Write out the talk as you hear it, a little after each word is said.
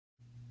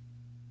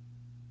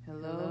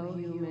Hello,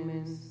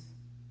 humans.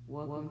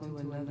 Welcome to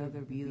another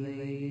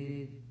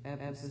belated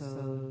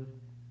episode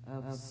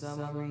of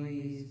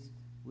Summaries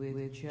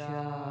with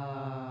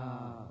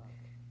Chuck.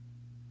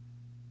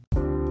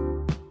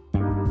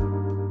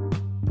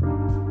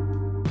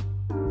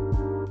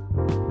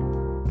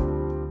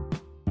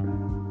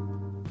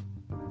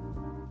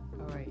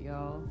 Alright,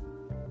 y'all.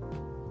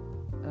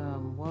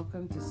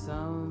 Welcome to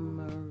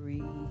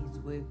Summaries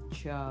with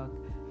Chuck.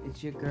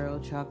 It's your girl,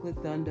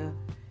 Chocolate Thunder.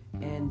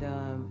 And,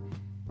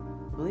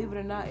 believe it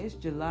or not, it's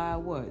July,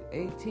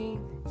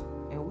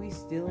 18th? And we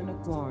still in a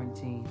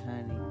quarantine,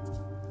 honey.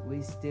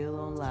 We still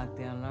on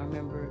lockdown. And I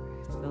remember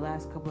the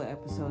last couple of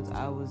episodes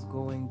I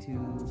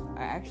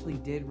actually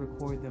did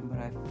record them, but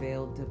I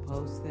failed to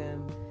post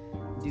them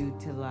due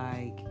to,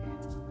 I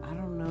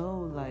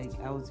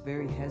was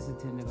very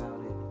hesitant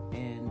about it.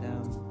 And,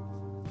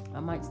 I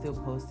might still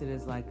post it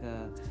as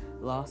a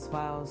Lost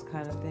Files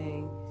kind of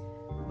thing,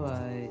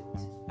 but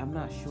I'm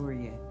not sure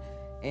yet.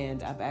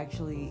 And I've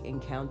actually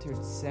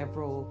encountered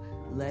several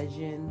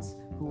legends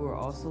who are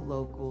also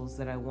locals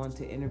that I want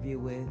to interview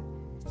with.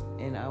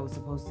 And I was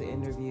supposed to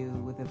interview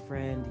with a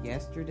friend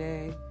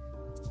yesterday,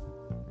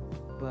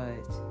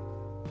 but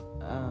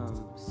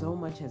so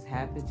much has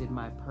happened in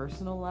my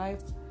personal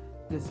life,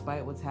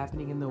 despite what's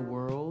happening in the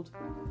world.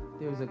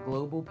 There's a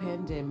global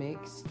pandemic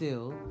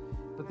still,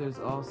 but there's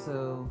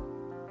also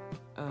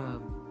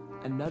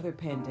another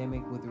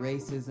pandemic with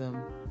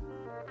racism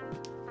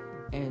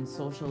and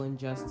social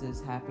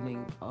injustice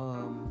happening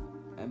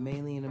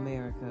mainly in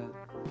America,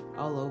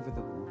 all over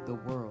the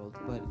world,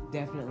 but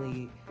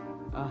definitely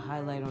a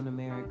highlight on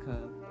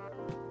America.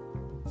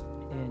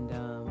 And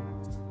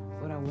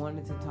what I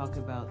wanted to talk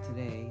about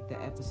today,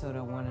 the episode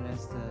I wanted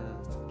us to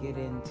get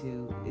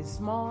into, is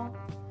small,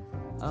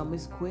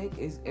 it's quick,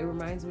 it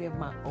reminds me of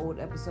my old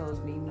episodes,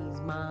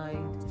 Mimi's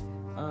Mind,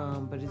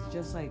 but it's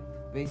just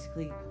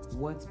basically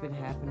what's been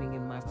happening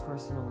in my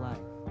personal life.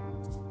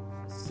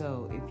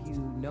 So if you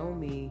know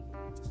me,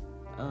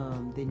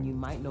 then you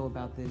might know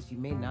about this. You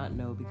may not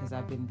know because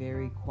I've been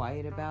very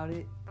quiet about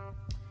it.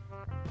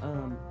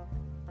 On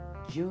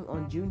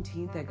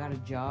Juneteenth, I got a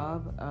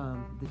job.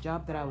 The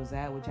job that I was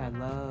at, which I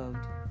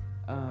loved,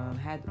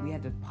 we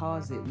had to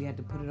pause it. We had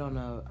to put it on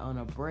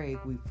a break.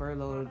 They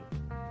furloughed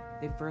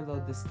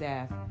the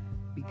staff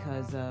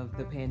because of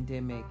the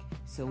pandemic,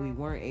 so we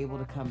weren't able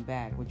to come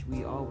back, which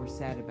we all were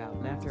sad about.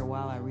 And after a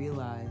while, I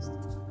realized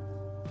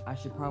I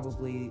should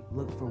probably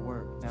look for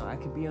work. Now, I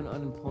could be on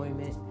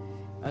unemployment.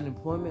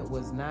 Unemployment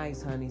was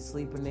nice, honey.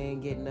 Sleeping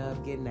in, getting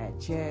up, getting that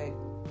check.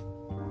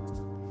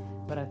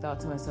 But I thought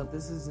to myself,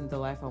 this isn't the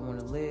life I want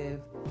to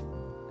live.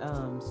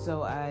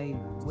 So I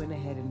went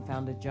ahead and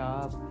found a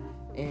job.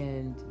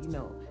 And,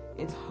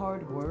 it's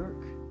hard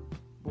work.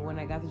 But when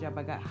I got the job,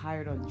 I got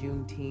hired on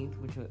Juneteenth,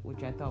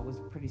 which I thought was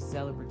pretty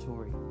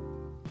celebratory.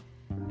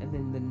 And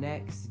then the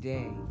next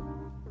day,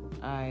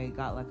 I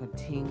got a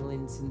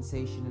tingling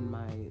sensation in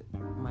my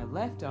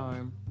left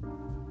arm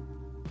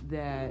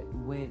that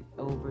went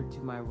over to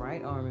my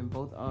right arm, and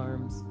both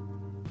arms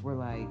were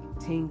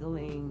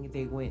tingling.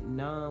 They went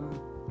numb.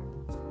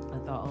 I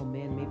thought, oh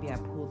man, maybe I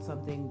pulled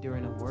something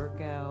during a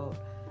workout.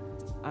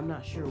 I'm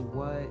not sure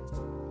what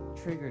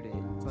triggered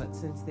it, but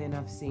since then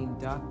I've seen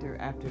doctor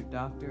after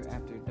doctor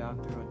after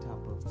doctor on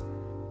top of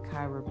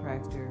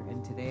chiropractor,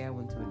 and today I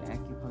went to an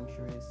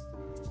acupuncturist,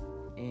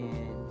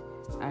 and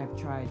I've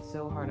tried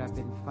so hard. I've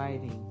been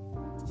fighting,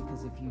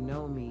 because if you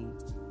know me,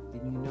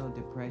 then you know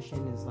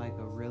depression is a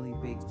really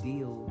big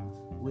deal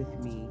with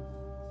me,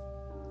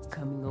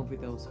 coming over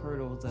those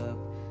hurdles of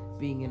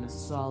being in a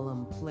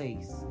solemn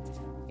place.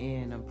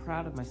 And I'm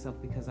proud of myself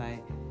because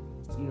I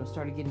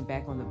started getting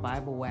back on the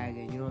Bible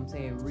wagon,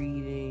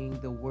 reading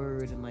the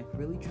word and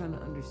really trying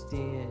to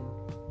understand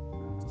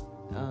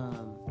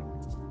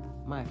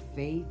my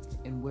faith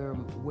and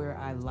where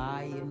I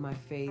lie in my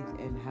faith,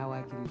 and how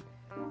I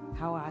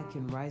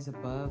can rise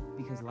above,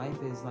 because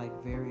life is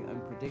very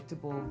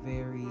unpredictable,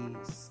 very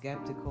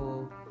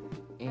skeptical,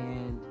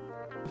 and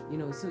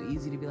it's so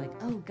easy to be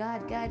oh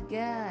God, God,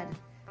 God.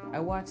 I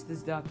watched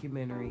this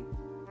documentary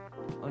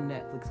on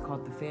Netflix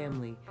called The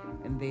Family,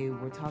 and they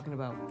were talking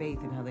about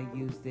faith and how they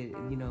used it,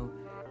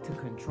 to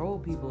control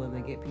people, and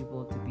they get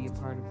people to be a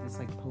part of this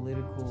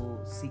political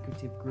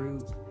secretive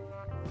group.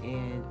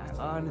 And I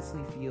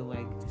honestly feel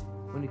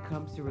when it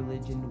comes to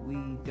religion,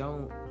 we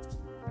don't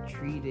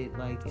treat it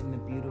in the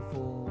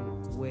beautiful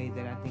way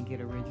that I think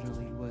it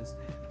originally was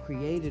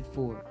created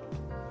for.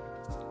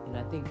 And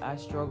I think I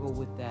struggle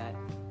with that.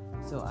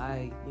 So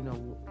I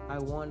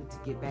wanted to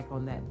get back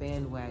on that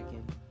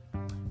bandwagon.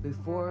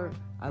 Before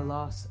I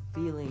lost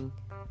feeling,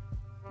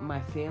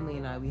 my family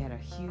and we had a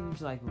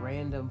huge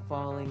random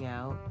falling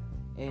out,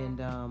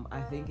 and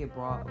I think it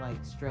brought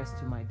stress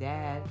to my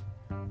dad,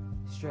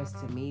 stress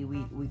to me.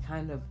 We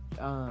kind of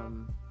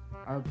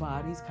our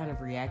bodies kind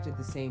of reacted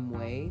the same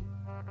way,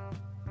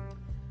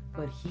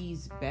 but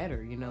he's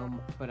better,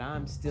 but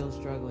I'm still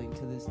struggling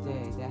to this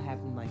day. That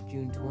happened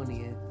June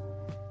 20th,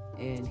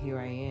 and here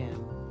I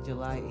am,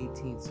 July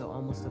 18th, so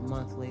almost a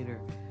month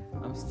later.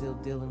 I'm still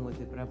dealing with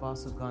it, but I've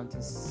also gone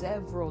to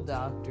several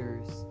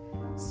doctors,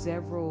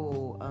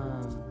 several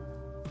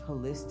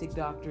holistic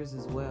doctors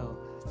as well,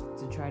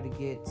 to try to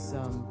get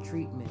some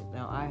treatment.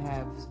 Now, I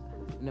have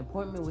an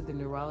appointment with the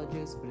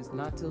neurologist, but it's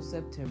not till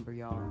September,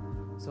 y'all.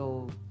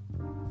 So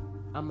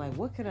I'm like,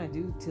 what can I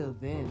do till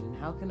then? And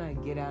how can I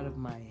get out of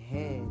my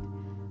head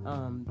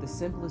the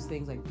simplest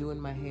things, like doing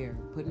my hair,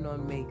 putting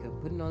on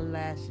makeup, putting on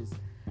lashes,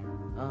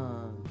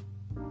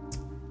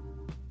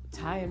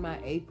 tying my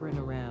apron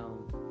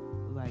around,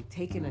 like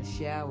taking a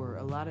shower.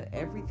 A lot of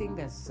everything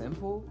that's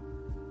simple,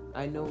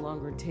 I no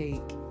longer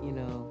take,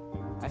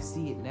 I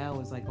see it now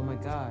as like, oh my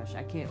gosh,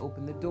 I can't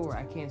open the door,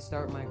 I can't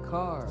start my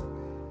car.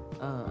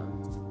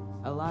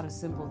 A lot of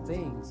simple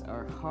things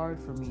are hard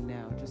for me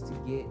now, just to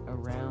get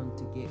around,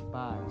 to get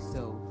by.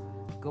 So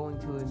going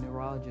to a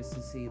neurologist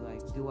to see,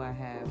 like, do I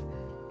have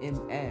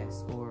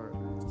MS or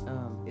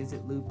is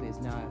it lupus?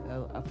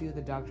 Now, a few of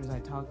the doctors I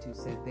talked to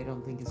said they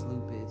don't think it's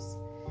lupus.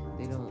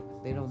 They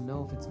don't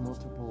know if it's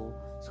multiple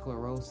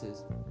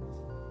sclerosis,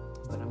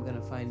 but I'm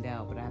gonna find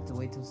out. But I have to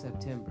wait till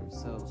September.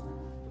 So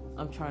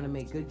I'm trying to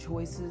make good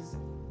choices,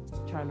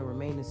 trying to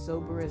remain as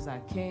sober as I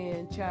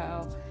can,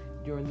 child,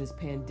 during this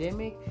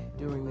pandemic,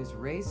 during this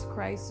race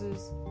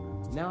crisis.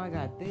 Now I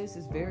got this.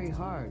 It's very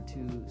hard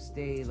to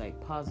stay like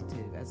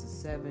positive. As a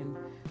 7,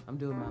 I'm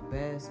doing my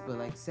best, but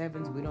like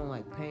 7s, we don't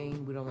like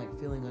pain, we don't like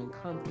feeling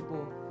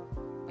uncomfortable,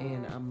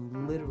 and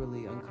I'm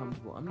literally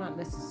uncomfortable. I'm not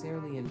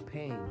necessarily in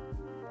pain,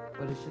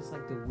 but it's just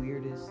like the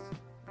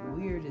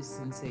weirdest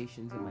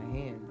sensations in my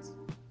hands.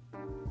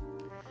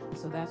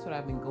 So that's what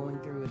I've been going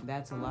through, and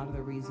that's a lot of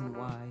the reason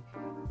why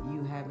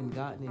you haven't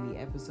gotten any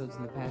episodes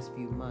in the past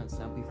few months.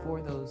 Now,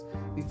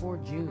 before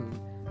June,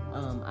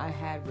 I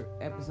had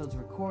episodes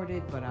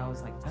recorded, but I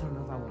was like, I don't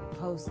know if I want to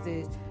post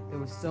it. There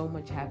was so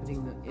much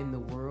happening in the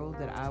world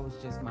that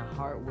my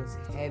heart was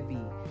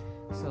heavy.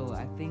 So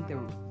I think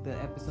the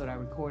episode I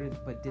recorded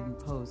but didn't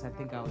post, I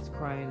think I was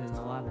crying in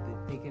a lot of it,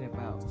 thinking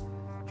about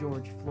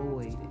George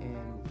Floyd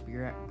and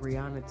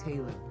Breonna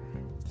Taylor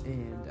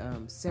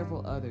and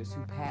several others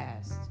who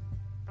passed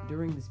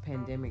during this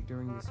pandemic,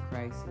 during this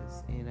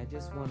crisis. And I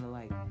just want to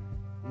like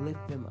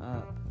lift them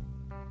up,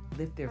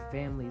 lift their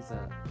families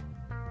up,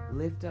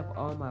 lift up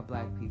all my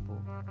black people.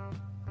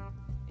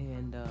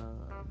 And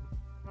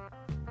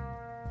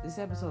this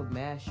episode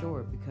mad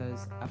short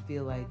because I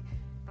feel like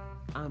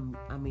I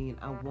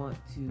want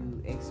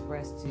to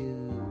express to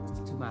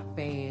my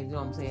fans, you know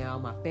what I'm saying, all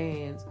my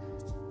fans,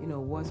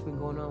 what's been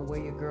going on,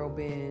 where your girl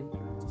been.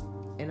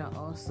 And I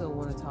also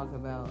want to talk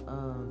about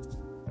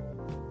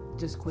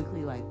just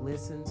quickly, like,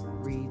 listens,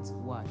 reads,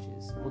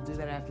 watches. We'll do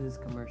that after this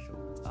commercial.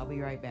 I'll be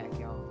right back,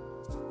 y'all.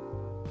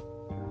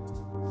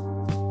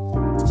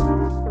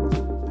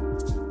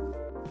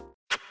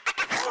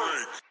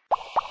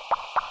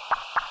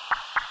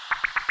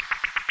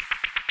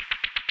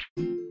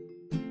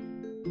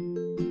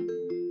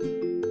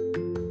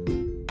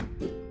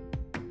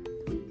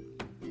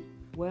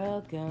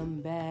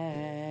 Welcome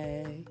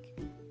back.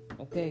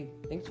 Okay,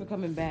 thanks for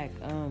coming back.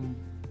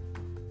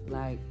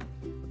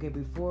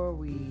 Before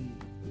we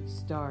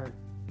start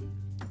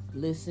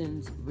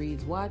listens,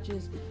 reads,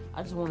 watches,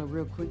 I just want to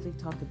real quickly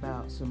talk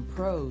about some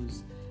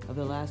pros of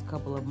the last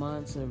couple of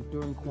months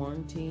during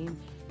quarantine,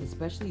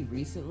 especially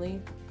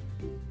recently.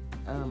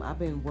 I've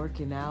been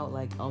working out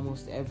like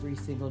almost every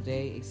single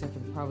day, except for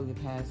probably the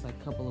past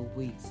like couple of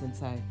weeks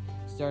since I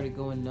started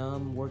going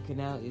numb. Working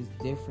out is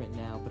different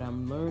now, but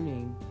I'm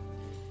learning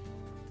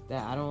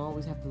that I don't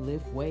always have to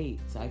lift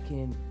weights. I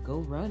can go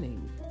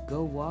running,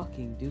 go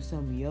walking, do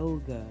some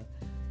yoga,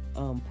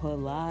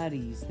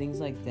 Pilates, things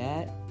like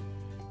that,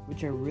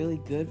 which are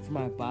really good for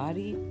my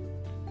body.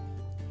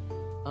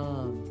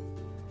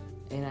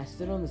 And I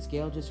stood on the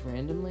scale just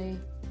randomly,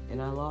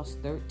 and I lost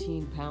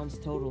 13 pounds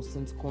total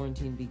since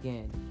quarantine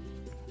began.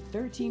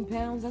 13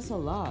 pounds, that's a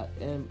lot.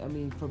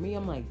 And for me,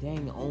 I'm like,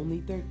 dang,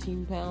 only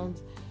 13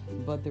 pounds.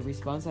 But the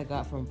response I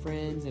got from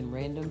friends and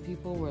random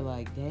people were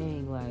like,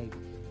 dang, like,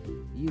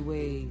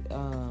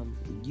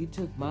 you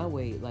took my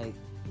weight. Like,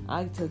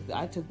 I took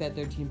that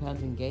 13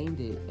 pounds and gained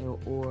it.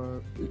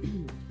 Or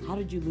how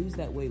did you lose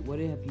that weight? What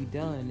have you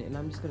done? And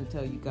I'm just going to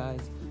tell you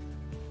guys,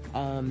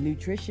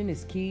 nutrition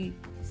is key.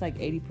 It's like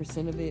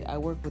 80% of it. I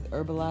work with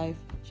Herbalife.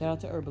 Shout out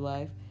to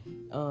Herbalife.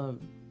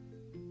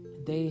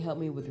 They help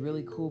me with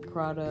really cool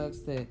products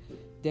that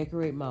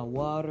decorate my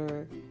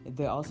water.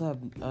 They also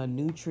have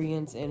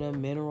nutrients in them,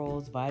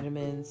 minerals,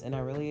 vitamins, and I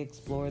really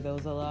explore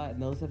those a lot,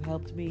 and those have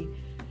helped me.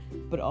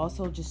 But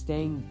also just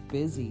staying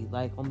busy.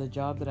 Like on the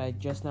job that I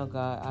just now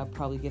got, I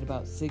probably get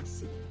about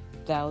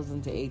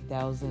 6,000 to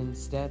 8,000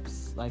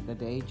 steps like a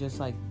day,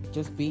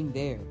 just being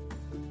there.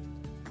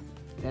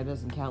 That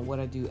doesn't count what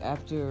I do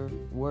after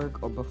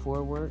work or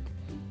before work.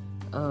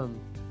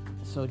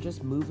 So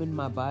just moving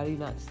my body,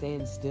 not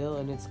staying still,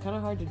 and it's kind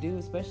of hard to do,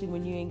 especially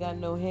when you ain't got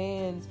no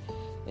hands,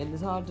 and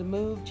it's hard to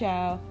move,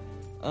 child.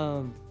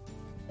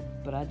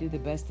 But I do the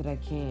best that I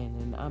can,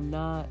 and I'm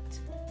not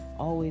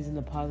always in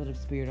the positive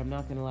spirit. I'm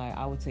not gonna lie.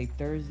 I would say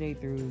Thursday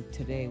through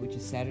today, which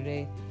is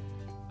Saturday,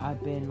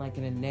 I've been like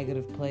in a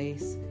negative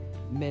place.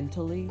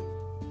 mentally.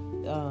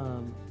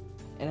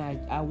 And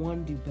I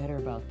want to do better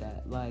about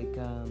that. Like,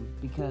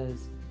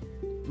 because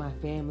my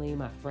family,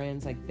 my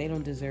friends, like, they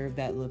don't deserve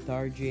that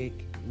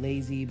lethargic,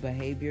 lazy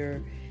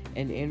behavior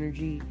and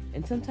energy.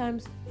 And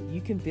sometimes you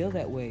can feel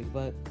that way,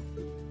 but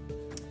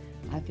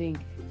I think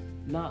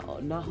not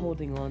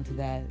holding on to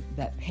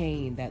that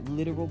pain, that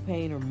literal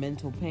pain or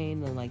mental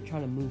pain, and like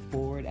trying to move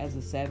forward. As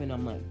a 7,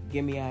 I'm like,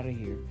 get me out of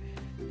here.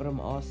 But I'm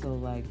also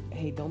like,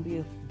 hey, don't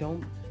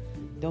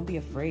be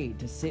afraid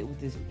to sit with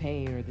this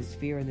pain or this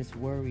fear and this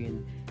worry,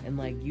 and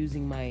like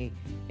using my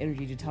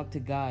energy to talk to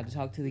God, to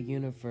talk to the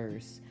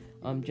universe,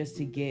 just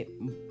to get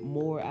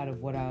more out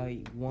of what I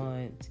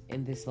want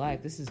in this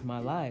life. This is my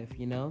life,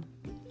 you know?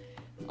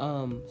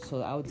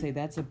 So I would say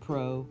that's a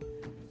pro.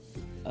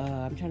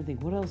 I'm trying to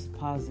think, what else is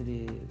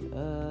positive?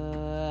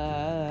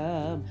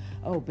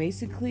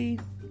 Basically,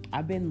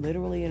 I've been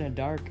literally in a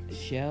dark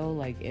shell,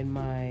 like in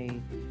my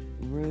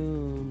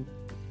room.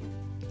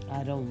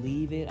 I don't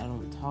leave it. I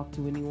don't talk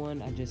to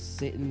anyone. I just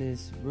sit in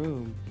this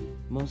room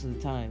most of the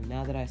time.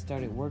 Now that I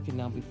started working,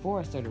 before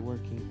I started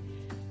working,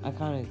 I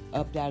kind of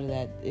upped out of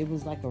that. It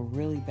was like a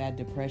really bad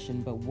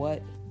depression, but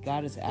what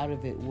got us out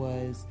of it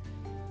was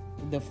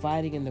the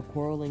fighting and the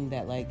quarreling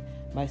that like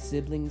my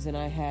siblings and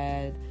I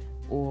had,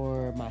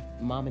 or my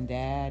mom and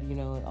dad, you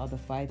know, all the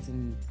fights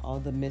and all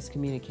the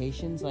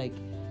miscommunications. Like,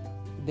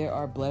 there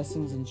are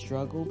blessings in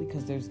struggle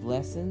because there's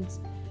lessons.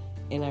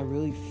 And I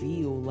really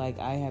feel like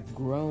I have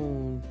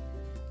grown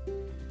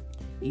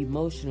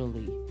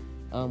emotionally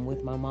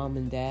with my mom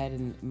and dad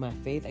and my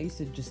faith. I used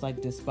to just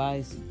like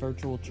despise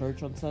virtual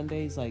church on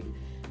Sundays. Like,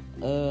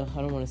 I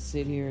don't want to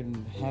sit here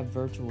and have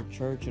virtual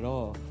church at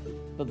all.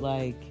 But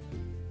like,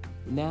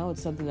 now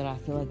it's something that I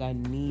feel like I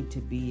need to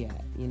be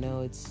at. You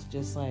know, it's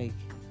just like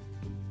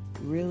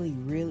really,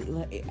 really,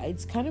 like,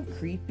 it's kind of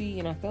creepy.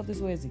 And I felt this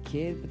way as a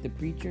kid, but the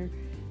preacher,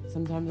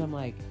 sometimes I'm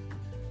like,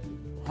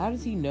 how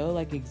does he know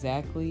like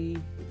exactly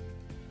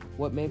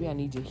what maybe I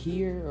need to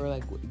hear, or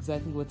like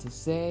exactly what to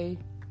say?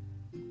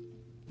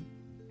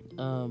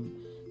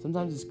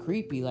 Sometimes it's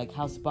creepy, like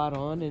how spot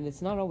on, and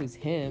it's not always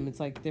him. It's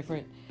like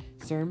different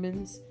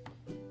sermons.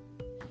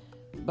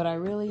 But I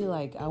really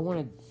like,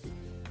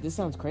 this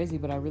sounds crazy,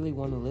 but I really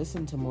want to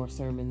listen to more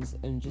sermons,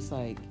 and just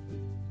like,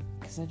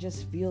 because I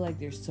just feel like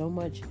there's so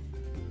much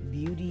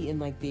beauty in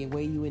like the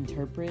way you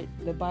interpret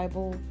the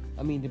Bible.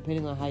 I mean,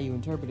 depending on how you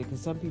interpret it,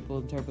 because some people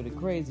interpret it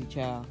crazy,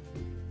 child.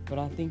 But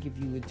I think if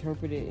you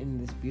interpret it in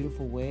this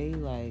beautiful way,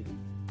 like,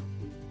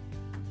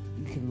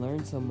 you can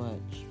learn so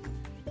much.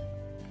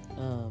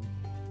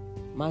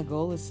 My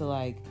goal is to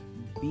like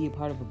be a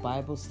part of a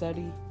Bible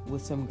study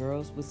with some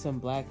girls, with some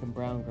black and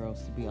brown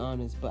girls, to be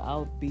honest. But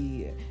I'll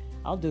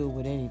do it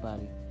with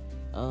anybody.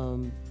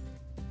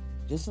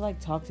 Just to like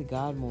talk to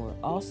God more.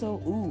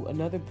 Also,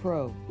 another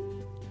pro.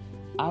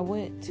 I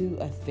went to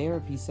a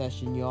therapy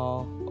session,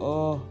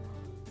 y'all.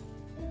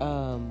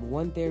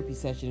 One therapy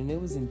session, and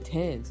it was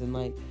intense. And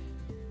like,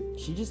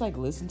 she just like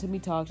listened to me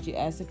talk. She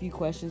asked a few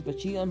questions, but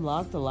she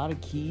unlocked a lot of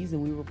keys,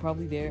 and we were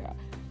probably there,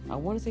 I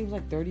want to say it was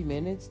like 30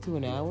 minutes to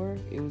an hour.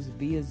 It was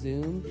via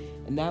Zoom,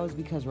 and that was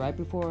because right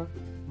before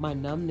my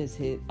numbness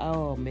hit,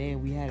 oh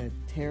man, we had a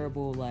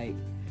terrible, like,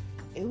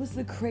 it was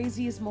the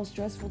craziest, most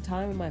stressful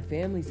time in my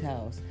family's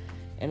house.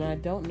 And I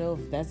don't know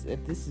if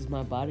this is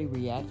my body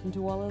reacting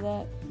to all of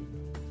that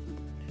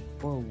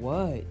or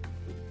what,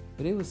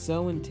 but it was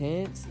so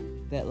intense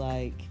that,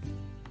 like,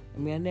 I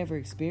mean, I never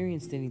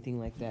experienced anything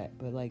like that,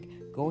 but like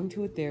going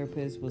to a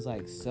therapist was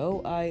like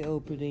so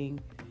eye-opening.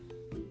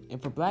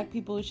 And for black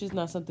people, it's just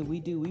not something we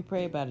do. We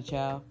pray about it,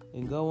 child,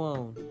 and go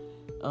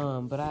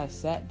on. But I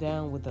sat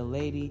down with a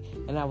lady,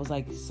 and I was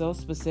like so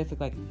specific,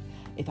 like,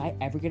 if I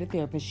ever get a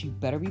therapist, she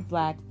better be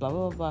black, blah,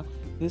 blah, blah, blah.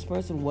 This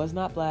person was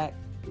not black,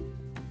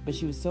 but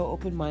she was so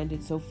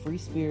open-minded, so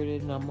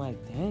free-spirited, and I'm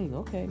like, dang,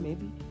 okay,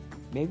 maybe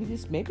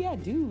I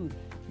do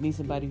need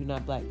somebody who's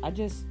not black. I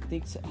just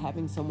think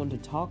having someone to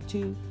talk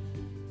to,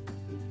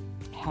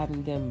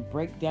 having them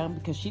break down,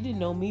 because she didn't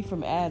know me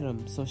from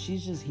Adam, so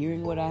she's just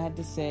hearing what I had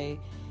to say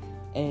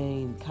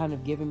and kind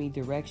of giving me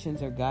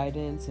directions or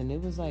guidance, and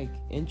it was like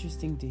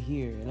interesting to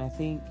hear. And I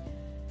think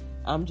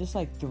I'm just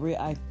like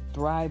I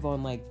thrive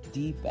on like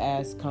deep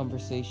ass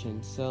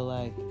conversations, so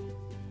like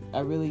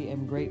I really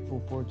am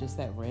grateful for just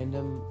that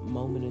random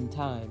moment in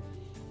time.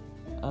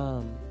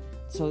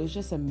 So it's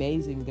just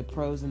amazing, the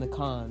pros and the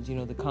cons, you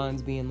know, the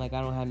cons being like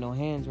I don't have no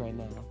hands right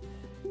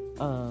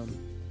now,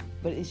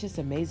 but it's just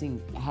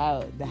amazing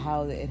how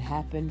it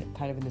happened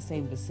kind of in the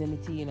same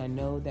vicinity. And I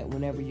know that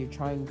whenever you're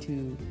trying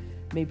to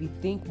maybe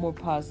think more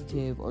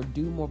positive or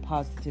do more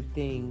positive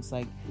things,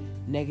 like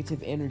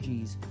negative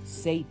energies,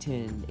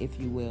 Satan, if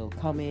you will,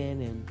 come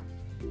in and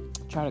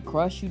try to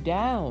crush you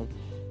down.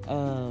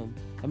 And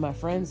my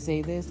friends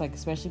say this, like,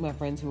 especially my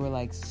friends who are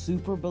like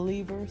super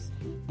believers,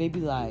 they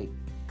be like,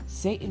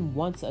 Satan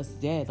wants us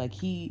dead. Like,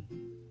 he,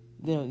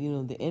 you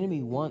know, the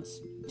enemy wants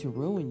to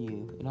ruin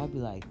you. And I'd be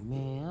like,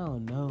 man, I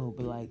don't know.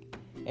 But like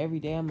every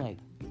day I'm like,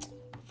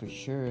 for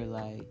sure,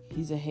 like,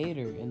 he's a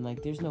hater, and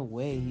like there's no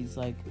way he's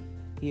like,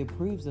 he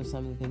approves of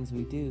some of the things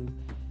we do.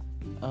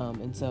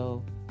 And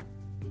so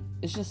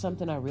it's just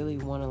something I really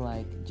want to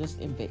like just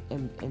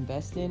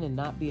invest in and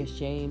not be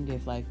ashamed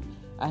if like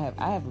I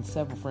have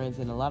several friends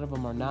and a lot of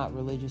them are not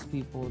religious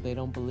people. They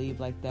don't believe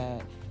like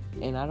that.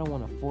 And I don't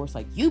want to force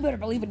like, you better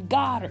believe in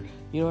God, or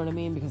you know what I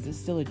mean? Because it's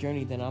still a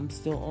journey that I'm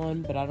still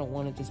on, but I don't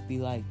want to just be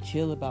like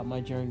chill about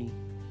my journey.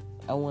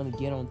 I want to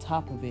get on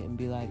top of it and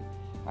be like,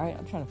 all right,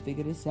 I'm trying to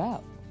figure this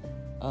out.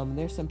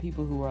 There's some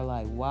people who are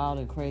like wild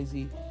and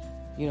crazy.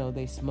 You know,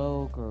 they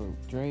smoke or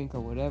drink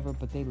or whatever,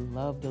 but they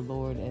love the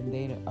Lord and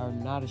they are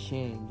not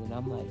ashamed. And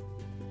I'm like,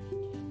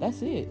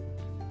 that's it.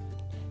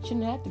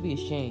 Shouldn't have to be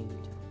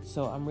ashamed.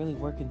 So I'm really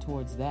working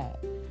towards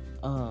that.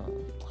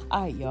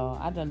 Alright, y'all,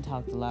 I done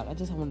talked a lot. I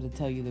just wanted to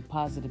tell you the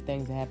positive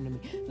things that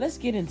happened to me. Let's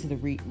get into the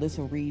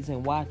listen, reads,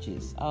 and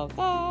watches.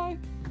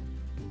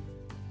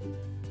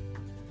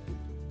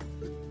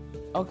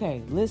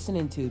 Okay,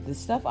 listening to the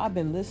stuff I've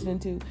been listening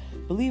to.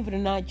 Believe it or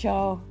not,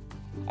 y'all,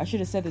 I should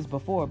have said this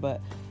before,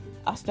 but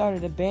I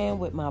started a band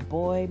with my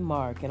boy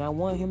Mark, and I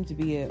want him to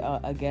be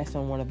a guest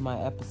on one of my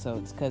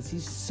episodes because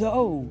he's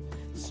so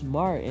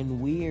smart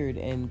and weird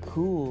and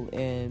cool,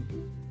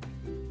 and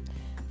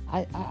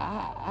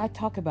I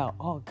talk about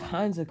all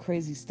kinds of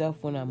crazy stuff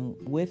when I'm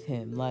with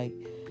him. Like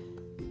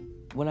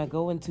when I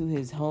go into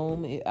his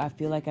home, I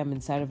feel like I'm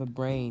inside of a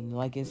brain.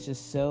 Like it's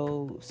just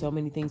so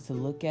many things to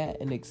look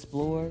at and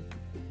explore.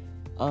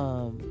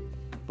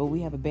 But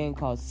we have a band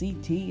called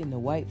CT and the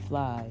White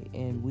Fly,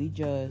 and we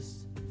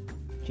just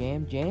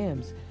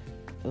jams.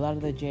 A lot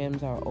of the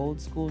jams are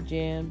old school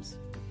jams,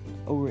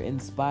 or were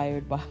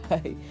inspired by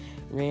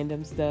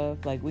random stuff.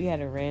 Like we had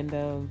a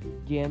random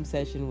jam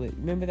session with,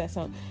 remember that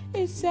song,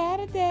 It's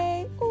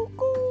Saturday, ooh,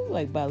 ooh,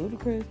 like by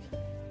Ludacris.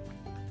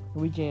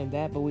 We jammed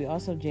that, but we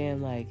also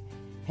jammed like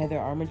Heather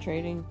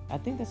Armatrading. I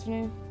think that's her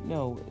name.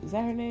 No, is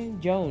that her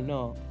name? Joan.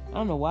 No, I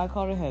don't know why I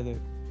called her Heather.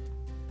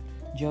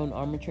 Joan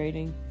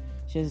Armatrading.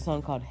 She has a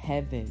song called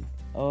Heaven.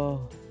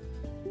 Oh,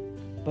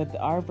 but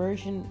our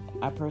version,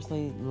 I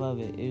personally love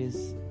it. It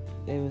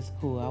was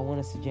cool. I want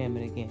us to jam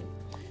it again.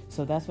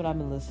 So that's what I've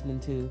been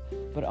listening to.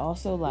 But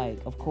also, like,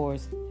 of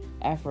course,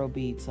 Afro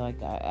beats. Like,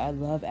 I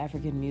love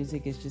African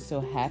music. It's just so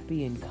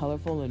happy and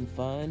colorful and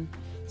fun.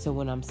 So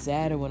when I'm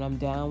sad or when I'm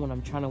down, when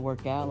I'm trying to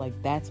work out, like,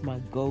 that's my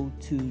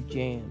go-to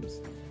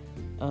jams.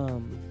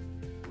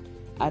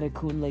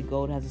 Adekunle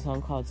Gold has a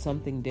song called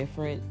Something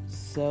Different.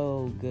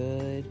 So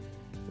good.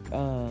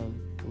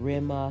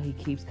 Rema, he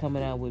keeps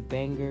coming out with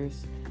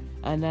bangers.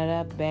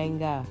 Another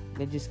banger.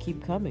 They just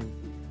keep coming.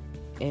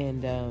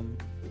 And,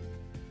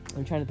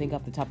 I'm trying to think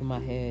off the top of my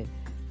head.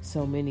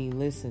 So many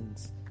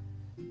listens.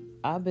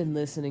 I've been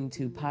listening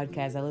to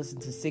podcasts. I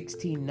listened to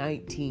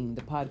 1619,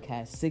 the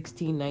podcast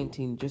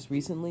 1619, just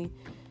recently.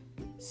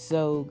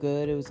 So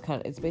good.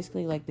 It's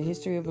basically like the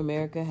history of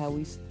America, how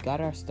we got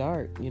our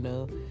start, you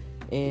know,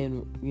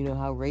 and you know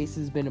how race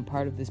has been a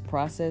part of this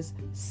process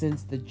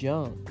since the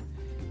jump.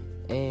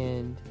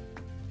 And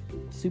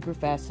super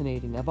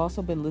fascinating. I've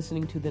also been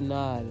listening to the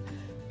Nod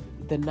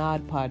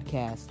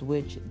podcast,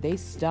 which they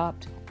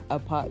stopped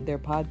their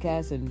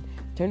podcast and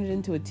turned it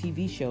into a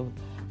TV show.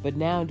 But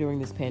now during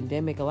this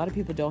pandemic, a lot of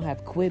people don't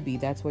have Quibi.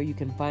 That's where you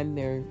can find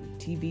their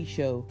TV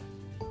show.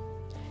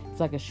 It's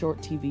like a short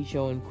TV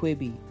show on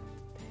Quibi.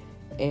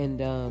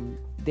 And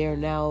they're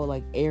now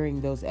like airing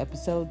those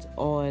episodes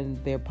on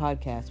their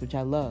podcast, which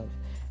I love.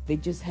 They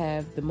just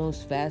have the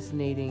most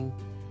fascinating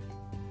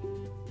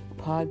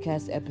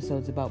podcast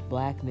episodes about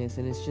blackness,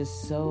 and it's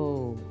just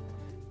so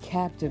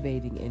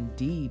captivating and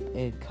deep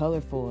and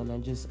colorful, and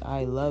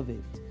I love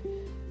it.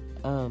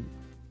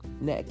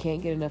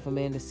 Can't get enough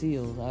Amanda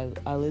Seales.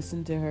 I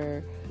listened to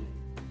her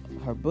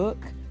book,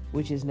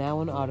 which is now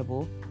on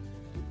Audible.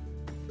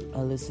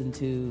 I listened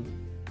to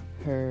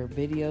her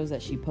videos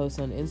that she posts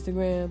on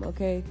Instagram.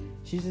 Okay,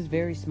 she's just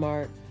very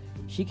smart.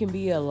 She can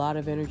be a lot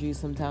of energy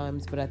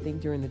sometimes, but I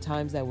think during the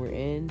times that we're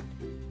in,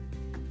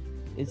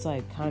 it's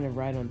like kind of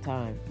right on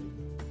time.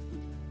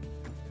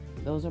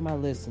 Those are my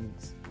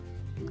listens.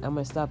 I'm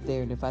gonna stop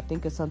there, and if I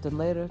think of something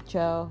later,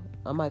 child,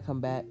 I might come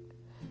back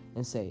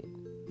and say it.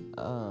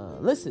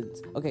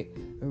 Listens. Okay,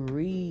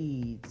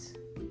 reads.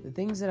 The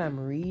things that I'm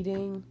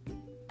reading,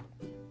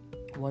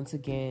 once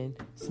again,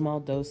 Small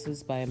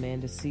Doses by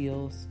Amanda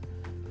Seales.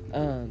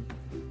 I'm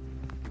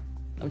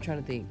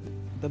trying to think.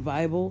 The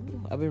Bible.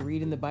 I've been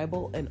reading the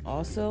Bible, and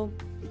also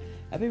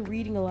I've been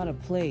reading a lot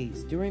of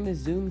plays. During the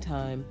Zoom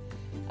time,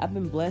 I've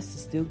been blessed to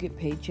still get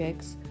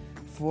paychecks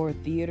for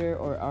theater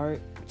or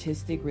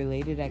artistic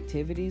related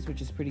activities,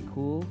 which is pretty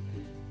cool.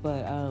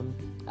 But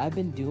I've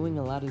been doing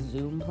a lot of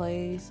Zoom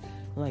plays.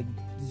 Like,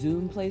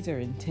 Zoom plays are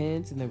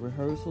intense and the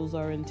rehearsals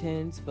are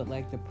intense, but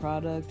like the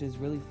product is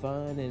really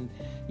fun, and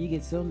you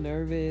get so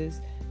nervous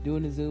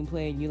doing a Zoom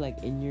play and you're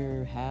like in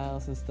your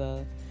house and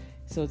stuff.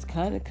 So it's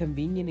kind of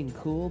convenient and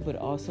cool, but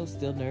also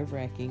still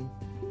nerve-wracking.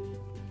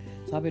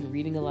 So I've been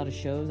reading a lot of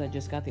shows. I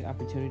just got the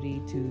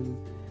opportunity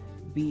to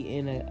be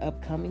in an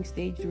upcoming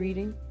staged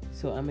reading,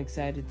 so I'm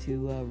excited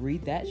to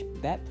read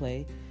that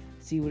play,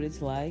 see what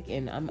it's like.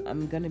 And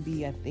I'm gonna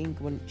be, I think,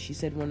 when she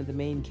said, one of the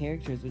main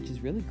characters, which is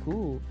really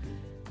cool.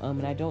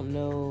 And I don't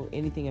know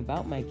anything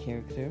about my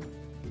character,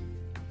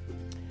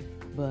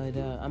 but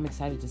I'm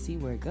excited to see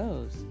where it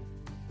goes.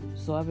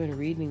 So I've been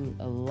reading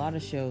a lot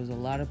of shows, a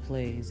lot of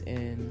plays,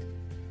 and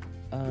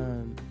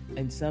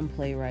some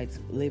playwrights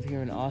live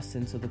here in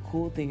Austin. So the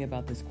cool thing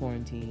about this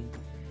quarantine,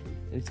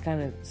 it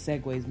kind of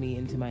segues me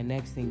into my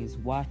next thing, is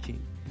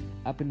watching.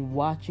 I've been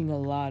watching a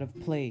lot of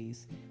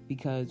plays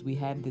because we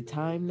have the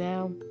time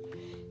now,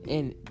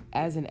 and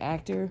as an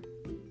actor,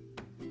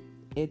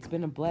 it's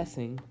been a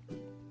blessing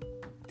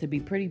to be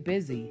pretty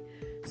busy.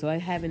 So I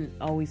haven't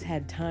always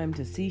had time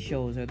to see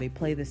shows, or they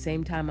play the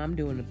same time I'm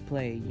doing a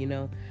play,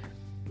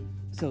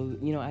 So,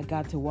 I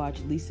got to watch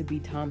Lisa B.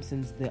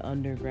 Thompson's The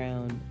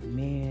Underground.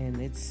 Man,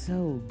 it's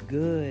so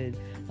good.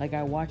 Like,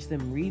 I watched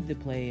them read the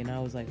play, and I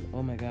was like,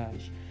 oh my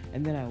gosh.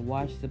 And then I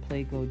watched the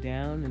play go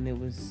down, and it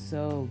was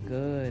so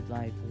good.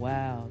 Like,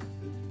 wow.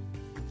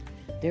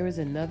 There was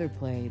another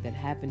play that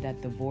happened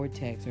at the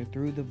Vortex, or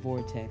through the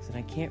Vortex, and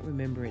I can't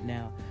remember it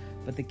now.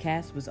 But the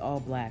cast was all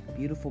black,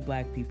 beautiful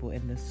black people,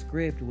 and the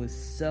script was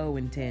so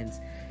intense.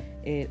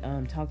 It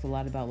talked a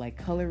lot about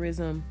like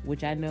colorism,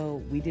 which I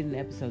know we did an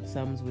episode,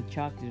 Sums with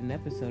Chalk did an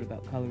episode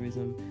about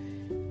colorism,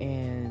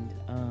 and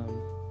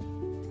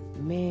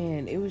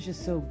man, it was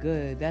just so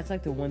good. That's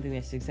like the one thing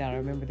that sticks out. I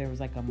remember there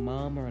was like a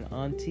mom or an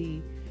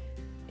auntie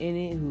in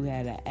it who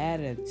had an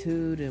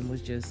attitude and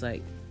was just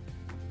like,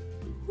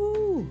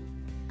 whoo.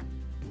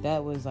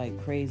 That was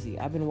like crazy.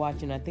 I've been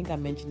watching, I think I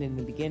mentioned in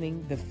the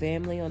beginning, The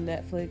Family on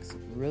Netflix.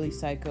 Really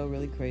psycho,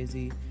 really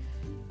crazy.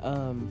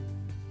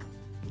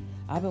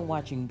 I've been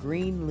watching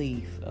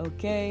Greenleaf,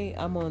 okay?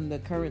 I'm on the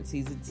current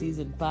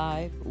season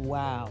 5.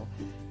 Wow.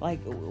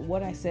 Like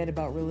what I said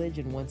about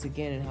religion once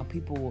again, and how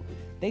people,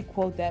 they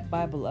quote that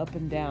Bible up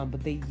and down,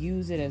 but they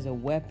use it as a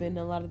weapon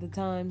a lot of the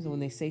times when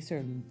they say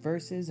certain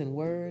verses and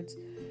words.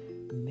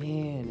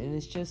 Man, and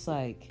it's just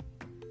like,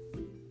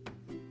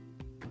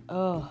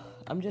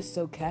 I'm just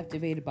so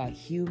captivated by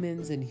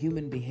humans and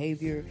human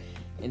behavior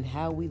and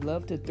how we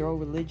love to throw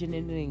religion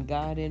in it and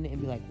God in it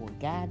and be like, well,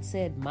 God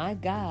said my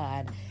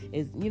God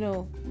is,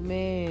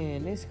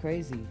 man, it's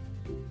crazy.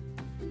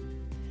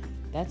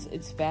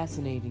 It's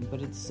fascinating,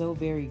 but it's so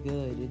very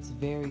good. It's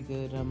very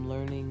good. I'm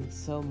learning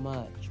so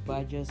much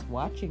by just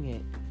watching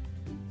it.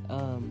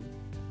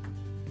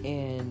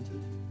 And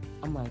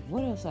I'm like,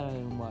 what else I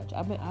didn't watch?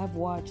 I've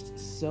watched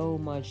so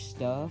much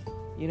stuff,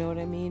 you know what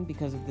I mean?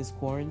 Because of this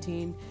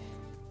quarantine.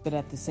 But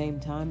at the same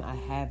time, I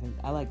haven't.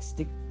 I like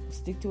stick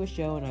to a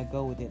show and I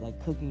go with it, like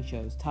cooking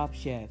shows, Top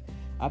Chef.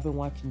 I've been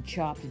watching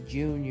Chopped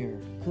Junior,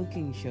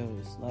 cooking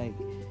shows, like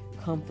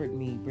comfort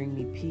me, bring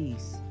me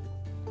peace,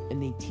 and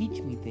they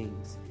teach me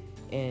things.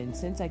 And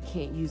since I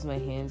can't use my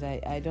hands,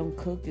 I don't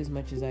cook as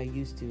much as I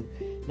used to.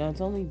 Now,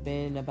 it's only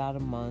been about a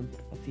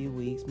month, a few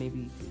weeks,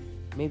 maybe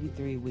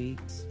 3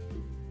 weeks,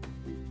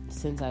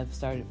 since I've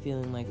started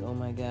feeling like, oh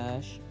my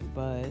gosh.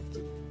 But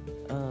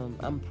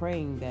I'm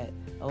praying that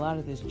a lot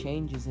of this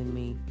changes in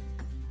me.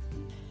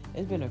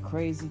 It's been a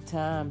crazy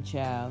time,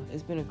 child.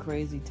 It's been a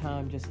crazy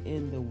time just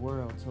in the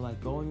world. So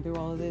like going through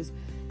all of this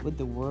with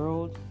the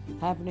world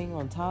happening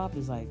on top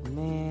is like,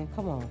 man,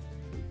 come on.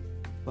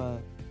 But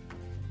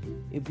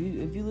if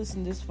you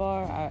listen this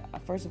far, I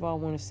first of all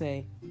want to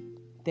say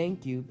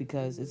thank you,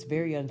 because it's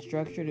very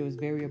unstructured. It was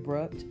very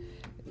abrupt.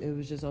 It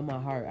was just on my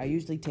heart. I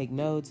usually take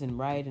notes and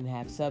write and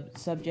have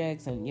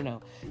subjects and,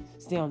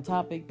 stay on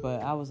topic.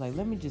 But I was like,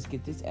 let me just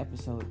get this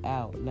episode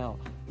out. Now,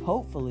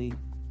 hopefully,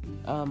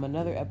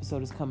 another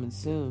episode is coming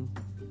soon.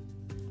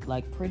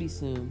 Like, pretty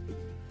soon.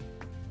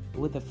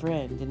 With a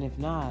friend. And if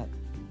not,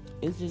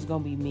 it's just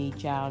going to be me,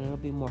 child. It'll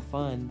be more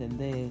fun than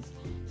this.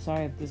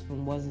 Sorry if this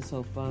one wasn't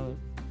so fun.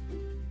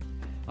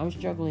 I'm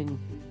struggling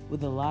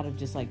with a lot of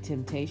just, like,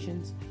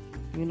 temptations.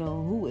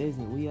 Who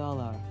isn't? We all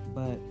are.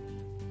 But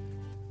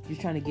just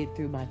trying to get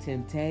through my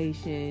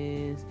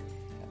temptations,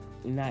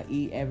 not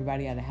eat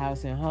everybody out of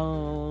house and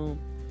home,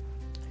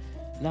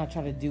 not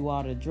try to do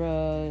all the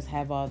drugs,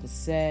 have all the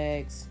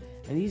sex.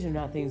 And these are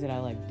not things that I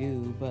like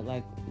do, but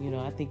like,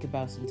 I think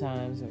about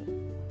sometimes, or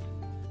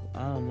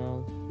I don't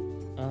know.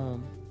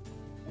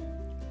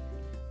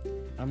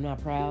 I'm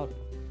not proud,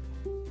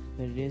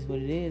 but it is what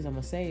it is. I'm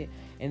gonna say it.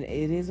 And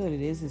it is what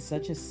it is. It's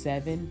such a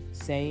 7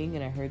 saying,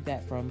 and I heard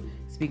that from,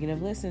 speaking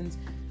of listens,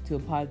 to a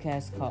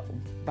podcast called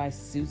by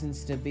Susan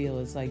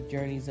Stabile. It's like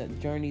Journeys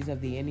of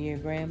the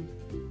Enneagram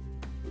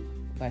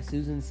by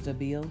Susan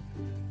Stabile,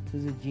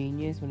 who's a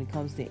genius when it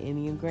comes to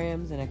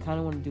Enneagrams. And I kind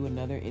of want to do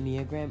another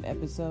Enneagram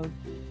episode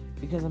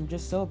because I'm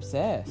just so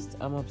obsessed.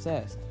 I'm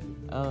obsessed.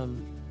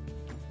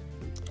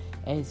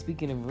 And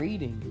speaking of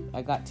reading,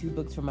 I got 2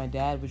 books from my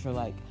dad, which are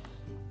like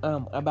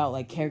about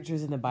like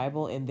characters in the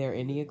Bible and their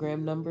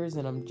Enneagram numbers.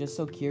 And I'm just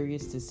so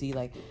curious to see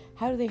like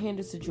how do they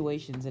handle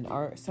situations, and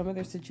are some of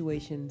their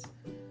situations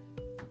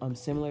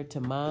similar to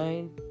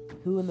mine?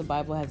 Who in the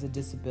Bible has a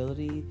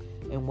disability,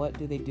 and what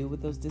do they do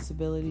with those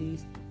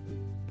disabilities?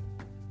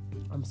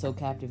 I'm so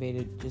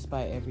captivated just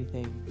by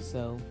everything.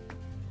 So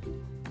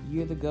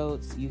you're the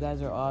GOATs. You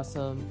guys are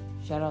awesome.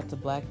 Shout out to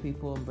black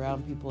people and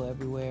brown people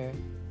everywhere.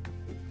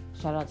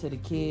 Shout out to the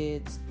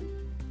kids.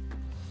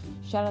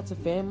 Shout out to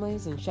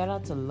families and shout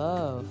out to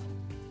love.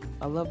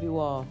 I love you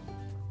all.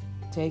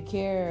 Take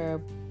care.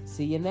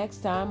 See you next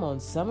time on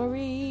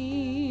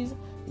Summaries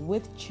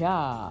with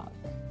Chops.